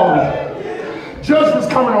 Hey, glory. Judgment's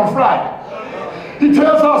coming on Friday. He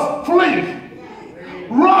tells us, flee,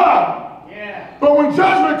 run. But when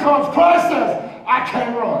judgment comes, Christ says, I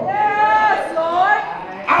can't run. Yes, Lord.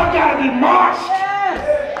 I've got to be marched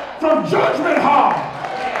Yes. from judgment hall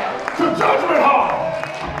to judgment hall.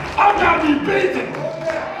 I've got to be beaten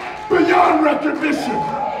beyond recognition.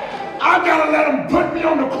 I've got to let him put me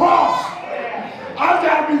on the cross. I've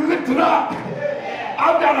got to be lifted up.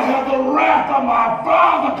 I've got to have the wrath of my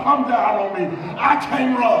Father come down on me. I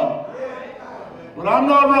can't run. But I'm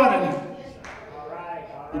not running.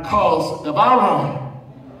 Because if I run,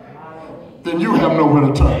 then you have nowhere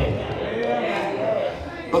to turn.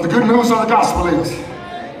 But the good news of the gospel is,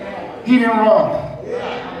 he didn't run.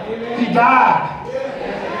 He died.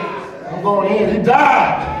 I'm going in. He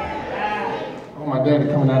died. Oh, my daddy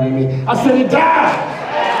coming out of me. I said he died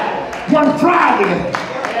one Friday.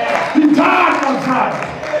 He died one Friday.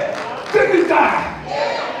 Then he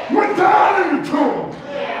died. Went down in the tomb.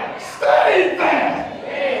 Stayed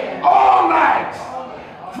there all night.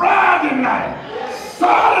 Friday night.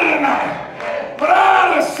 Saturday night. But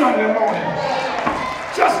early Sunday morning.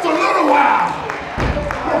 Just a little while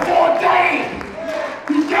before day,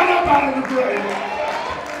 he got up out of the grave.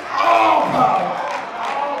 Oh, God.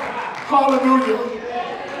 Hallelujah.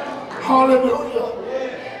 Hallelujah.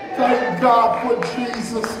 Thank God for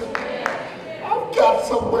Jesus. I've got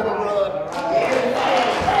somewhere to run.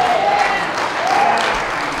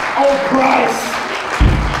 Oh, Christ,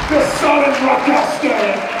 the solid rock I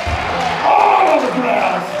stand. All of the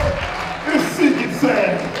grass is seeking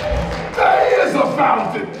sand. There is a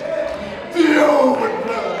fountain filled with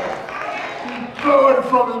blood, flowing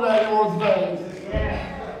from Emmanuel's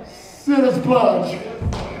veins. Sinners plunge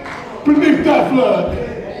beneath that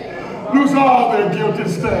flood, lose all their guilty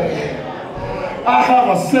stain. I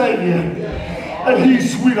have a Savior, and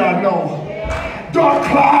he's sweet, I know. Dark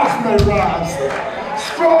clouds may rise,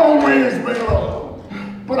 strong winds may blow,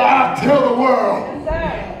 but I tell the world,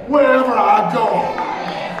 wherever I go,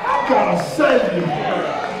 I've got a Savior.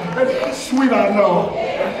 And he's sweet, I know.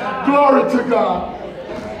 Glory to God.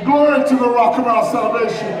 Glory to the rock of our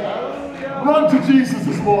salvation. Run to Jesus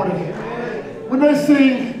this morning. When they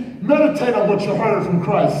sing, meditate on what you heard from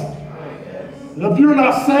Christ. And if you're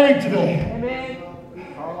not saved today,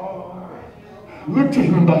 look to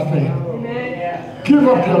him by faith. Give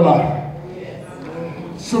up your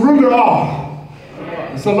life. Surrender all.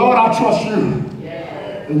 And say, Lord, I trust you.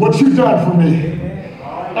 And what you've done for me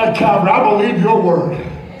at Calvary, I believe your word.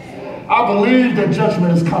 I believe that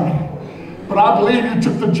judgment is coming. But I believe you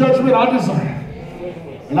took the judgment I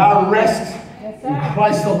deserve. And I rest in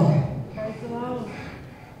Christ alone.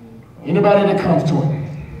 Anybody that comes to him,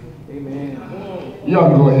 y'all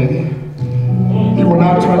can go ahead.